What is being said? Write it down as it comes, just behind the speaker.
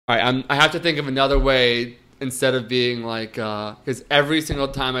All right, I have to think of another way instead of being like, because every single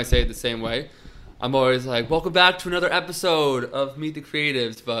time I say it the same way, I'm always like, welcome back to another episode of Meet the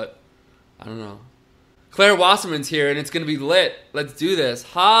Creatives, but I don't know. Claire Wasserman's here, and it's going to be lit. Let's do this.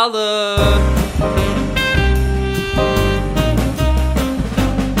 Holla!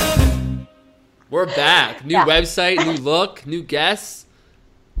 We're back. New website, new look, new guests.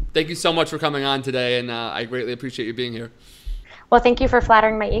 Thank you so much for coming on today, and I greatly appreciate you being here. Well, thank you for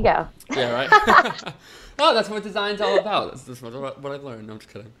flattering my ego. Yeah, right? Oh, that's what design's all about. That's what I've learned. No, I'm just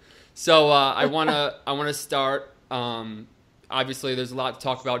kidding. So I wanna start. Obviously, there's a lot to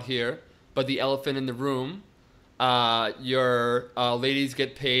talk about here, but the elephant in the room. Your ladies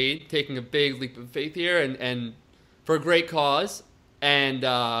get paid, taking a big leap of faith here, and for a great cause. And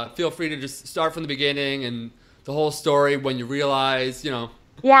feel free to just start from the beginning and the whole story when you realize, you know.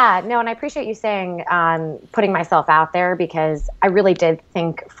 Yeah, no, and I appreciate you saying putting myself out there, because I really did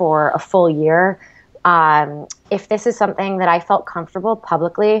think for a full year if this is something that I felt comfortable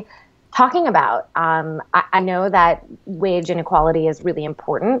publicly talking about. I know that wage inequality is really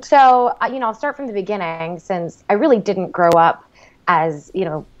important. So, I'll start from the beginning, since I really didn't grow up as,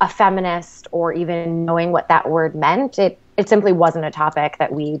 a feminist or even knowing what that word meant. It simply wasn't a topic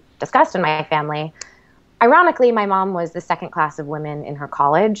that we discussed in my family. Ironically, my mom was the second class of women in her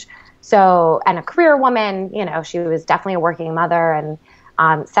college. So, and a career woman, she was definitely a working mother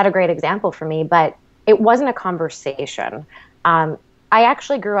and set a great example for me, but it wasn't a conversation. I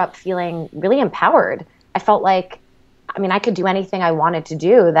actually grew up feeling really empowered. I felt like, I could do anything I wanted to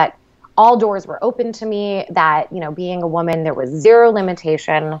do, that all doors were open to me, that, being a woman, there was zero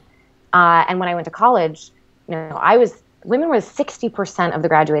limitation. And when I went to college, women were 60% of the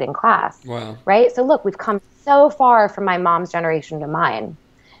graduating class. Wow. Right? So look, we've come so far from my mom's generation to mine.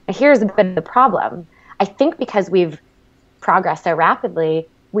 Now here's a bit of the problem. I think because we've progressed so rapidly,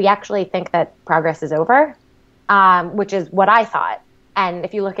 we actually think that progress is over, which is what I thought. And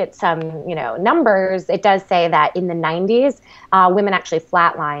if you look at some, numbers, it does say that in the 90s, women actually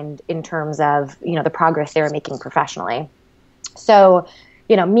flatlined in terms of, the progress they were making professionally. So,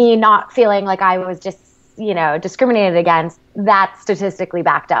 me not feeling like I was just, discriminated against, that's statistically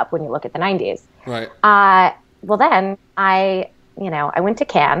backed up when you look at the 90s. Right. Well, then I went to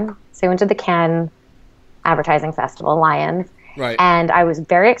Cannes. So I went to the Cannes Advertising Festival, Lions. Right. And I was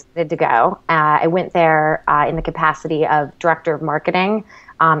very excited to go. I went there in the capacity of director of marketing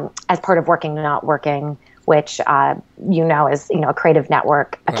as part of Working Not Working, which is a creative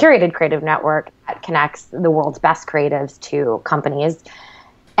network, a curated creative network that connects the world's best creatives to companies.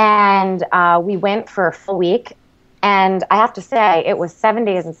 And we went for a full week. And I have to say, it was 7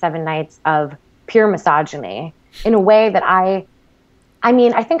 days and 7 nights of pure misogyny in a way that I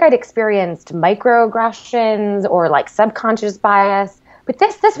think I'd experienced microaggressions or like subconscious bias, but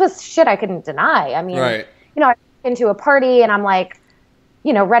this was shit I couldn't deny. Right. I went into a party and I'm like,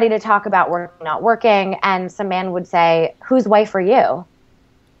 ready to talk about working, not working. And some man would say, "Whose wife are you?"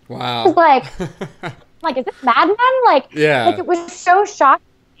 Wow. I was like, is this Mad Men? Yeah. Like it was so shocking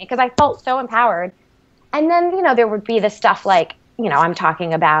because I felt so empowered. And then, there would be this stuff like, I'm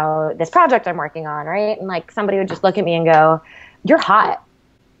talking about this project I'm working on, right? And like somebody would just look at me and go, "You're hot."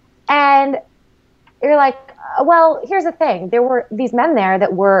 And you're like, well, here's the thing. There were these men there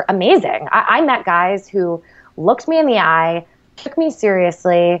that were amazing. I met guys who looked me in the eye, took me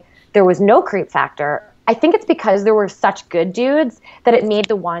seriously. There was no creep factor. I think it's because there were such good dudes that it made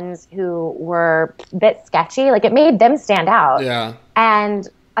the ones who were a bit sketchy, like it made them stand out. Yeah. And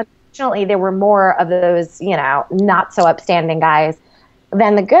unfortunately, there were more of those, not so upstanding guys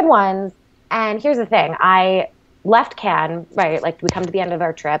than the good ones. And here's the thing. I left Cannes, right? Like we come to the end of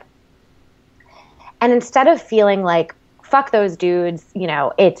our trip. And instead of feeling like, fuck those dudes,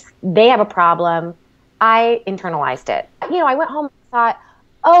 they have a problem, I internalized it. I went home and thought,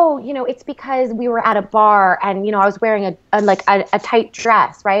 oh, it's because we were at a bar and, I was wearing a tight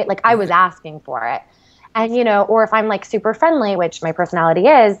dress, right? Like I was asking for it. And, or if I'm like super friendly, which my personality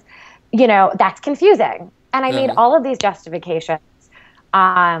is, that's confusing. And I made all of these justifications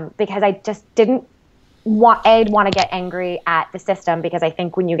because I just didn't want to get angry at the system, because I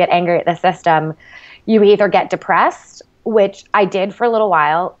think when you get angry at the system, you either get depressed, which I did for a little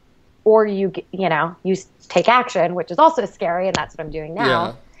while, or you take action, which is also scary, and that's what I'm doing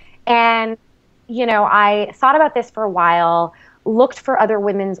now. Yeah. And, I thought about this for a while, looked for other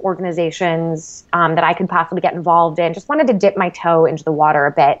women's organizations that I could possibly get involved in, just wanted to dip my toe into the water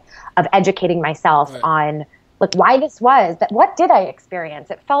a bit of educating myself on like why this was, but what did I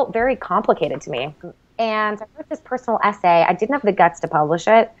experience? It felt very complicated to me. And I wrote this personal essay. I didn't have the guts to publish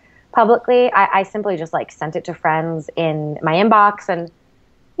it publicly. I simply just like sent it to friends in my inbox. And,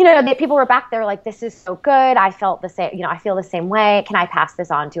 people were back there like, this is so good. I felt the same, I feel the same way. Can I pass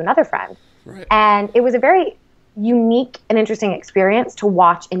this on to another friend? Right. And it was a very unique and interesting experience to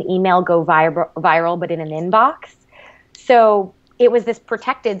watch an email go viral, but in an inbox. So it was this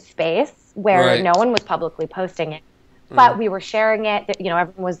protected space where no one was publicly posting it, but we were sharing it.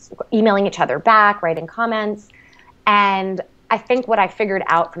 Everyone was emailing each other back, writing comments. And I think what I figured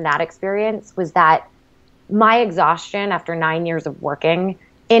out from that experience was that my exhaustion after 9 years of working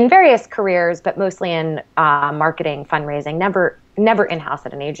in various careers, but mostly in marketing, fundraising, never in-house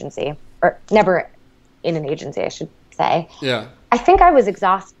at an agency, or never in an agency, I should say. Yeah. I think I was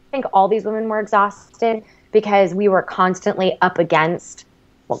exhausted. I think all these women were exhausted because we were constantly up against,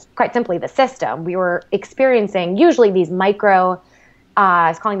 well, quite simply the system. We were experiencing usually these I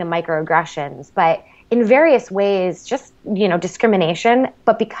was calling them microaggressions, but in various ways, just, discrimination.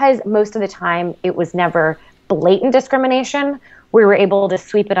 But because most of the time it was never blatant discrimination, we were able to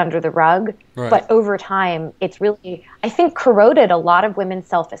sweep it under the rug. Right. But over time, it's really, I think, corroded a lot of women's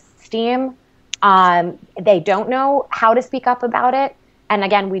self-esteem. They don't know how to speak up about it. And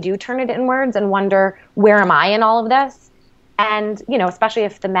again, we do turn it inwards and wonder, where am I in all of this? And, especially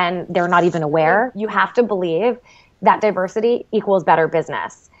if the men, they're not even aware, you have to believe that diversity equals better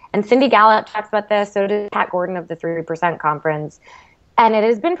business. And Cindy Gallup talks about this, so does Pat Gordon of the 3% Conference. And it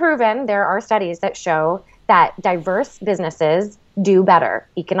has been proven, there are studies that show that diverse businesses do better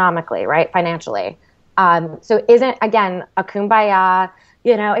economically, right, financially. So isn't, again, a kumbaya,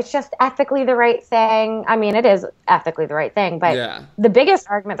 it's just ethically the right thing. I mean, it is ethically the right thing, but the biggest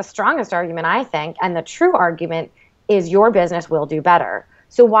argument, the strongest argument, I think, and the true argument is your business will do better.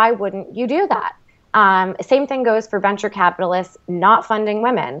 So why wouldn't you do that? Same thing goes for venture capitalists not funding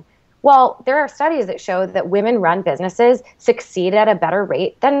women. Well, there are studies that show that women-run businesses succeed at a better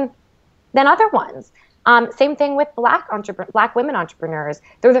rate than other ones. Same thing with Black women entrepreneurs.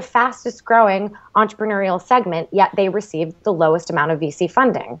 They're the fastest growing entrepreneurial segment, yet they receive the lowest amount of VC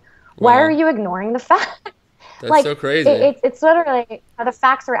funding. Wow. Why are you ignoring the facts? That's so crazy. It's literally, the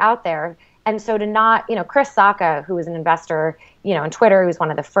facts are out there. And so to not, Chris Sacca, who was an investor, in Twitter, who's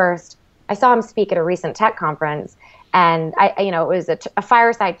one of the first, I saw him speak at a recent tech conference, and it was a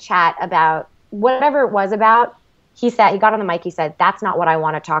fireside chat about whatever it was about. He got on the mic, he said, that's not what I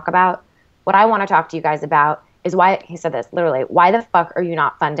want to talk about. What I want to talk to you guys about is why, he said this literally, why the fuck are you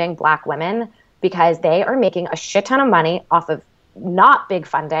not funding Black women? Because they are making a shit ton of money off of not big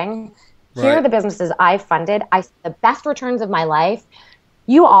funding. Right. Here are the businesses I've funded. I see the best returns of my life.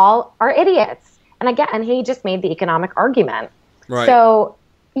 You all are idiots. And again, he just made the economic argument. Right. So,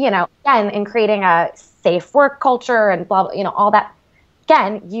 again, in creating a safe work culture and blah, blah, all that,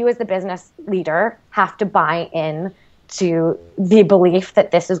 again, you as the business leader have to buy in to the belief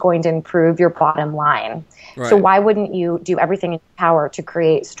that this is going to improve your bottom line. Right. So why wouldn't you do everything in your power to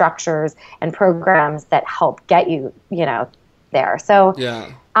create structures and programs that help get you, there? So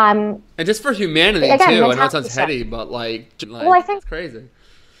yeah. And just for humanity again, too. I know it sounds heady, but well, I think it's crazy.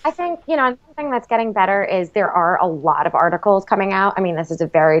 I think, something that's getting better is there are a lot of articles coming out. I mean, this is a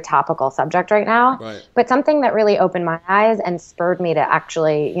very topical subject right now. Right. But something that really opened my eyes and spurred me to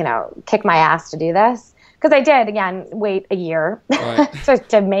actually, kick my ass to do this. Because I did, again, wait a year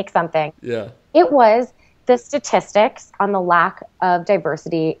to make something. Yeah. It was the statistics on the lack of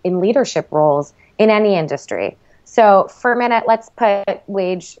diversity in leadership roles in any industry. So for a minute, let's put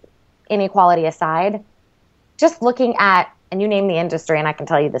wage inequality aside. Just looking at, and you name the industry and I can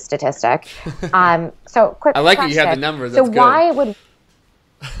tell you the statistic. So quick I like question. You have the numbers. That's so why would...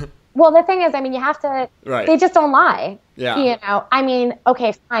 Well, the thing is, you have to, they just don't lie. Yeah.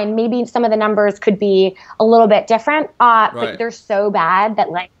 Okay, fine. Maybe some of the numbers could be a little bit different, but they're so bad that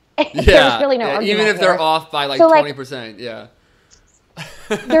there's really no argument. Even if they're off by 20%, yeah.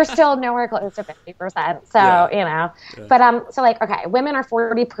 They're still nowhere close to 50%. So, but, okay, women are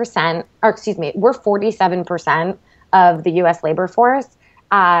 40%, we're 47% of the U.S. labor force,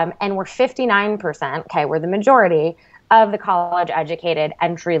 and we're 59%, okay, we're the majority of the college-educated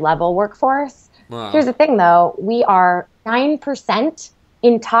entry-level workforce. Wow. Here's the thing, though. We are 9%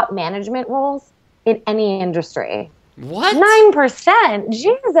 in top management roles in any industry. What? 9%?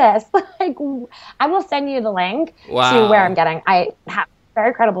 Jesus. I will send you the link to where I'm getting. I have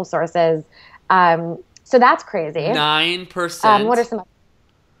very credible sources. So that's crazy. 9%? What are some...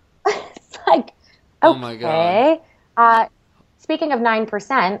 It's oh, my God. Speaking of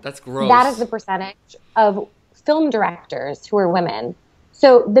 9%... That's gross. That is the percentage of film directors who are women.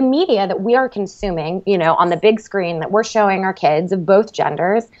 So the media that we are consuming, on the big screen that we're showing our kids of both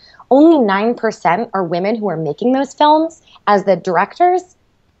genders, only 9% are women who are making those films as the directors.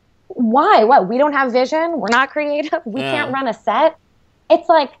 Why? What? We don't have vision? We're not creative? We can't run a set? it's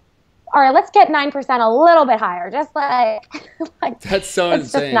like, all right, let's get 9% a little bit higher. Just like That's so it's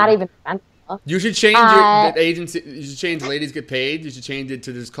insane. just not even sensible. You should change the agency. You should change ladies get paid. You should change it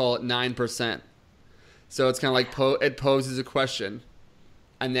to just call it 9%. So it's kind of like it poses a question.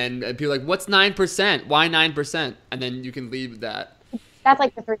 And then people are like, what's 9%? Why 9%? And then you can leave that. That's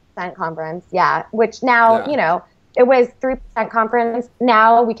like the 3% conference. Yeah. Which now, it was 3% conference.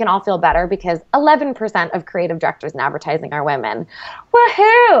 Now we can all feel better because 11% of creative directors in advertising are women.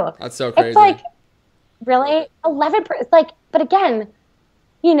 Woohoo! That's so crazy. It's like, really? 11%. It's like, but again,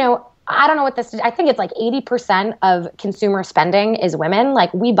 I don't know what this is. I think it's like 80% of consumer spending is women.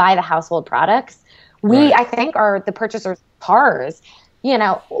 Like, we buy the household products. We, I think, are the purchasers of cars.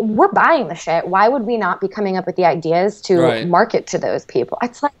 We're buying the shit. Why would we not be coming up with the ideas to market to those people?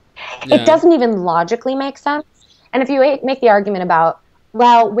 It's like, it doesn't even logically make sense. And if you make the argument about,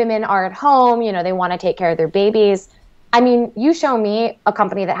 well, women are at home, they want to take care of their babies. I mean, you show me a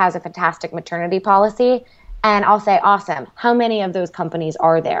company that has a fantastic maternity policy, and I'll say, awesome. How many of those companies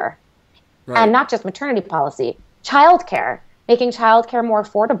are there? Right. And not just maternity policy, childcare, making childcare more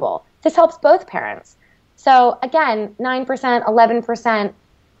affordable. This helps both parents. So again, 9%, 11%,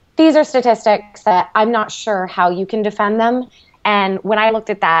 these are statistics that I'm not sure how you can defend them. And when I looked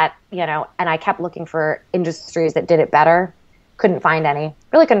at that, and I kept looking for industries that did it better, couldn't find any,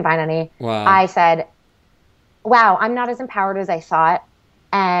 really couldn't find any. Wow. I said, wow, I'm not as empowered as I thought.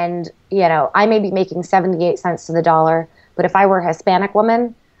 And, I may be making 78 cents to the dollar, but if I were a Hispanic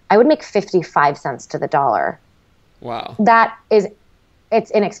woman, I would make 55 cents to the dollar. Wow. It's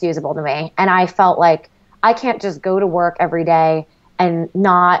inexcusable to me. And I felt like I can't just go to work every day and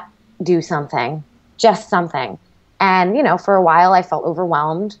not do something, just something. And, for a while I felt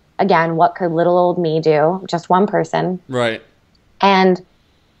overwhelmed. Again, what could little old me do? Just one person. Right. And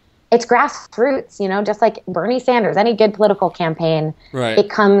it's grassroots, just like Bernie Sanders, any good political campaign. Right.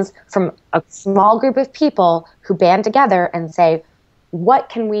 It comes from a small group of people who band together and say, what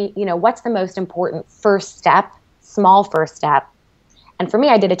can we, what's the most important first step, small first step? And for me,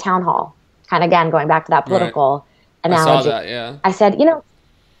 I did a town hall, kind of, again, going back to that political analogy. I saw that, yeah. I said,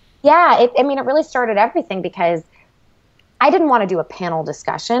 it really started everything because I didn't want to do a panel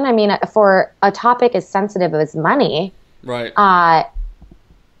discussion. I mean, for a topic as sensitive as money, right?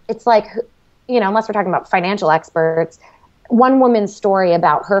 It's like, unless we're talking about financial experts, one woman's story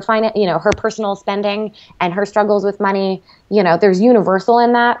about her her personal spending and her struggles with money, there's universal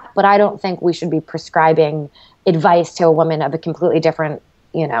in that, but I don't think we should be prescribing advice to a woman of a completely different,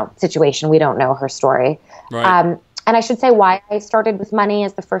 situation. We don't know her story. Right. And I should say why I started with money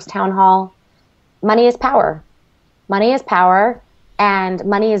as the first town hall. Money is power. Money is power, and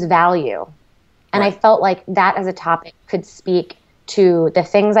money is value. And I felt like that as a topic could speak to the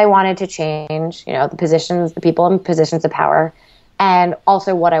things I wanted to change, the people in positions of power. And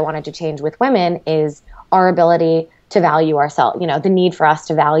also what I wanted to change with women is our ability to value ourselves, the need for us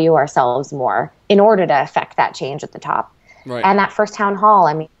to value ourselves more in order to affect that change at the top. Right. And that first town hall,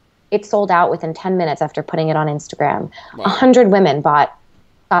 I mean, it sold out within 10 minutes after putting it on Instagram. Wow. 100 women bought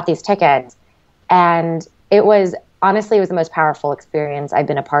these tickets. And it was the most powerful experience I've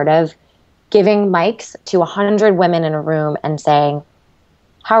been a part of, giving mics to 100 women in a room and saying,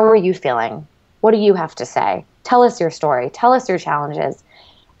 how are you feeling? What do you have to say? Tell us your story. Tell us your challenges.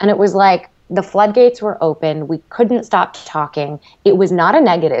 And it was like the floodgates were open. We couldn't stop talking. It was not a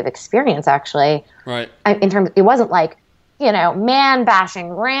negative experience, actually. Right. It wasn't like, man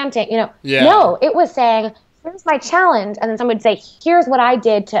bashing, ranting, Yeah. No, it was saying, here's my challenge. And then someone would say, here's what I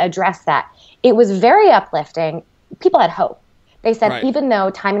did to address that. It was very uplifting. People had hope. They said, even though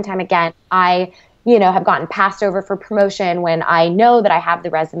time and time again, I, have gotten passed over for promotion when I know that I have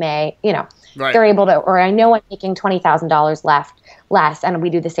the resume, they're able to, or I know I'm making $20,000 less, and we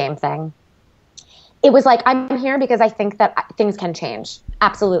do the same thing. It was like, I'm here because I think that things can change.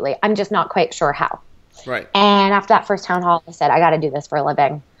 Absolutely. I'm just not quite sure how. Right. And after that first town hall, I said, I got to do this for a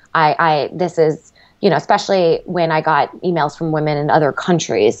living. This is, especially when I got emails from women in other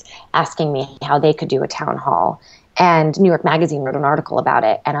countries asking me how they could do a town hall. And New York Magazine wrote an article about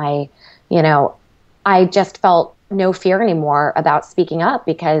it. And I just felt no fear anymore about speaking up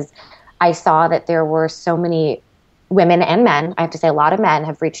because I saw that there were so many women and men. I have to say a lot of men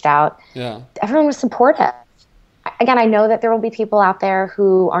have reached out. Yeah. Everyone was supportive. Again, I know that there will be people out there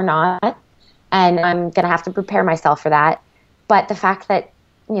who are not, and I'm going to have to prepare myself for that. But the fact that,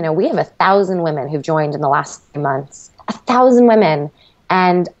 we have 1,000 women who've joined in the last 3 months, 1,000 women.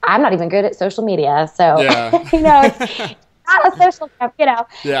 And I'm not even good at social media. So, it's not a social stuff,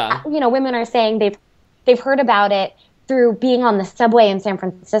 Yeah. Women are saying they've heard about it through being on the subway in San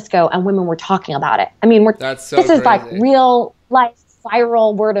Francisco, and women were talking about it. I mean, this is like real life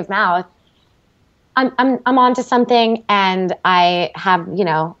viral word of mouth, I'm onto something, and I have,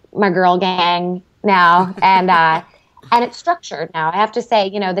 my girl gang now, and it's structured now. I have to say,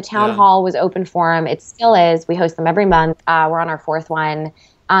 the town hall was open forum. It still is. We host them every month. We're on our fourth one.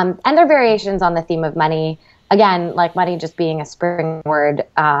 And there are variations on the theme of money. Again, like money just being a springboard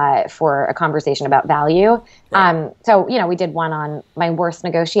for a conversation about value. Right. So, we did one on my worst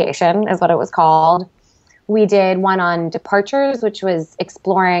negotiation is what it was called. We did one on departures, which was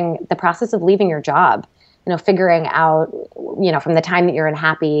exploring the process of leaving your job, figuring out, from the time that you're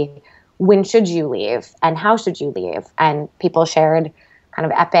unhappy, when should you leave and how should you leave? And people shared kind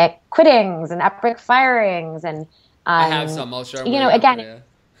of epic quittings and epic firings. And I have some. I'll share. Again.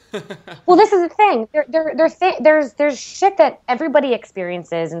 Well, this is the thing. There's shit that everybody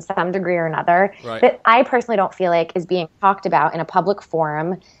experiences in some degree or another that I personally don't feel like is being talked about in a public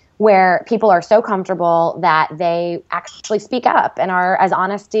forum where people are so comfortable that they actually speak up and are as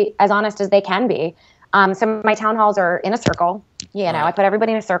honest as they can be. So my town halls are in a circle. I put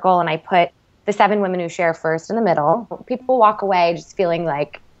everybody in a circle, and I put the 7 women who share first in the middle. People walk away just feeling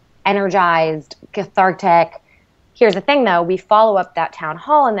like energized, cathartic. Here's the thing, though. We follow up that town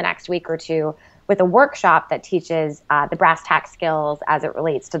hall in the next week or two with a workshop that teaches the brass tack skills as it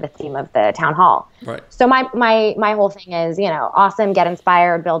relates to the theme of the town hall. Right. So my whole thing is, awesome, get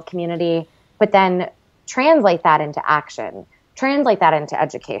inspired, build community, but then translate that into action, translate that into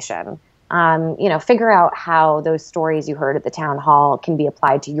education. Figure out how those stories you heard at the town hall can be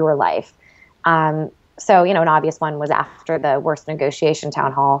applied to your life. So, an obvious one was after the worst negotiation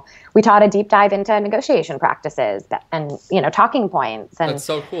town hall, we taught a deep dive into negotiation practices and, talking points. And that's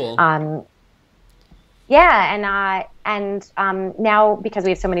so cool. Now because we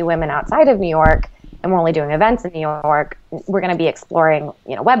have so many women outside of New York and we're only doing events in New York, we're going to be exploring,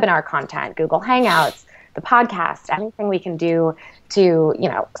 webinar content, Google Hangouts, the podcast, anything we can do to,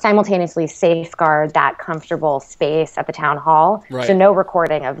 simultaneously safeguard that comfortable space at the town hall. Right. So no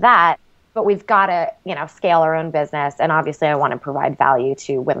recording of that, but we've got to, scale our own business. And obviously I want to provide value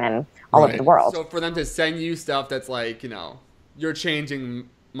to women all over the world. So for them to send you stuff that's like, you're changing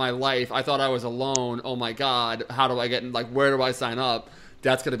my life. I thought I was alone. Oh my God. How do I get in? Like, where do I sign up?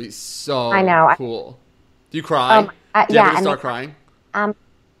 That's going to be so cool. Do you cry? Do you ever start crying? I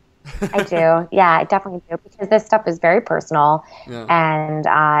do. Yeah, I definitely do, because this stuff is very personal. Yeah. And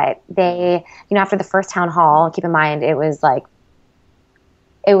they, after the first town hall, keep in mind, it was like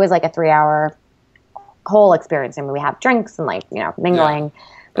a 3-hour whole experience. I mean, we have drinks and mingling. Yeah.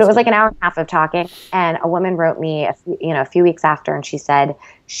 But it was like an hour and a half of talking, and a woman wrote me a few weeks after, and she said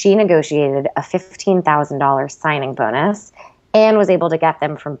she negotiated a $15,000 signing bonus and was able to get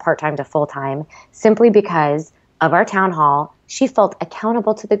them from part-time to full-time simply because of our town hall. She felt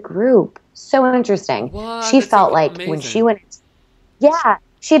accountable to the group. So interesting. What? She felt like amazing. When she went,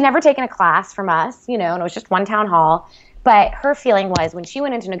 she had never taken a class from us, and it was just one town hall. But her feeling was when she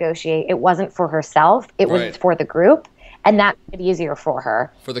went in to negotiate, it wasn't for herself, it was for the group. And that made it easier for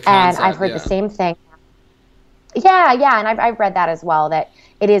her. For the concept, and I've heard the same thing. Yeah, and I've read that as well, that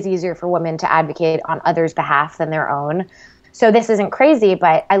it is easier for women to advocate on others' behalf than their own. So this isn't crazy,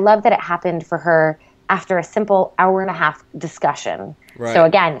 but I love that it happened for her after a simple hour-and-a-half discussion. Right. So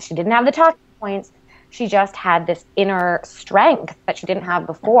again, she didn't have the talking points. She just had this inner strength that she didn't have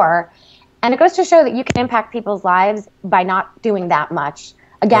before. And it goes to show that you can impact people's lives by not doing that much.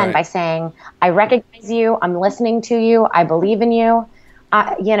 Again, by saying, I recognize you, I'm listening to you, I believe in you.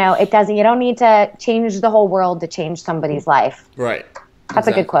 You don't need to change the whole world to change somebody's life. Right. That's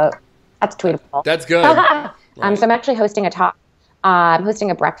a good quote. That's tweetable. That's good. Right. So I'm actually hosting a talk. I'm hosting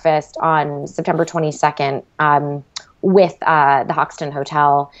a breakfast on September 22nd with the Hoxton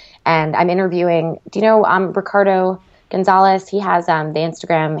Hotel. And I'm interviewing, do you know Ricardo Gonzalez? He has the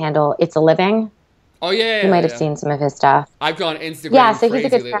Instagram handle, It's a Living. Oh, yeah. You might have seen some of his stuff. I've gone Instagram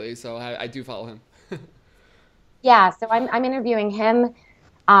crazy lately, so I do follow him. Yeah, so I'm interviewing him,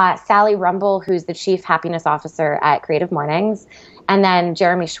 Sally Rumble, who's the Chief Happiness Officer at Creative Mornings, and then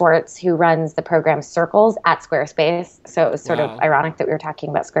Jeremy Schwartz, who runs the program Circles at Squarespace. So it was sort of ironic that we were talking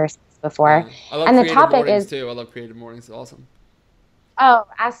about Squarespace before. I love Creative Mornings, too. I love Creative Mornings. It's awesome. Oh,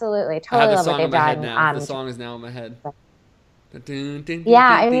 absolutely. Totally love what they've done. The song is now in my head. I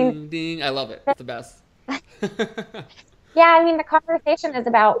love it. It's the best. The conversation is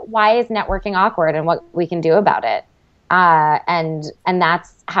about why is networking awkward and what we can do about it. And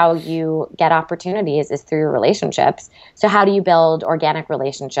that's how you get opportunities, is through relationships. So how do you build organic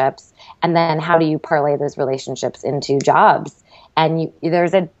relationships? And then how do you parlay those relationships into jobs? And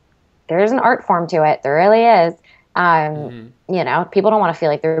there's an art form to it. There really is. You know, people don't want to feel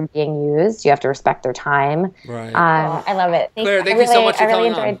like they're being used. You have to respect their time. Right. I love it. Claire, thank you so much for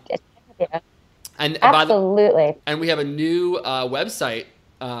coming on. And Absolutely. And we have a new website.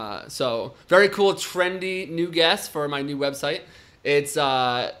 So very cool, trendy new guest for my new website. It's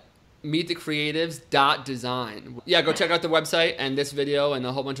meetthecreatives.design. Yeah, go check out the website, and this video and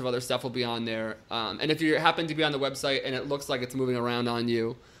a whole bunch of other stuff will be on there. And if you happen to be on the website and it looks like it's moving around on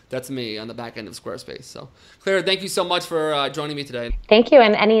you, that's me on the back end of Squarespace. So, Claire, thank you so much for joining me today. Thank you,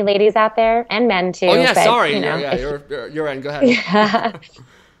 and any ladies out there, and men too. Oh yeah, but, sorry. You know, You're right. Go ahead.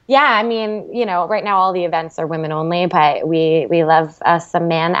 Yeah, I mean, you know, right now all the events are women only, but we love some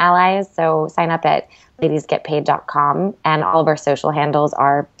man allies. So sign up at ladiesgetpaid.com, and all of our social handles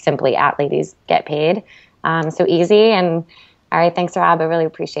are simply at ladiesgetpaid. So easy. And all right, thanks, Rob. I really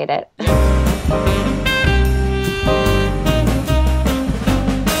appreciate it.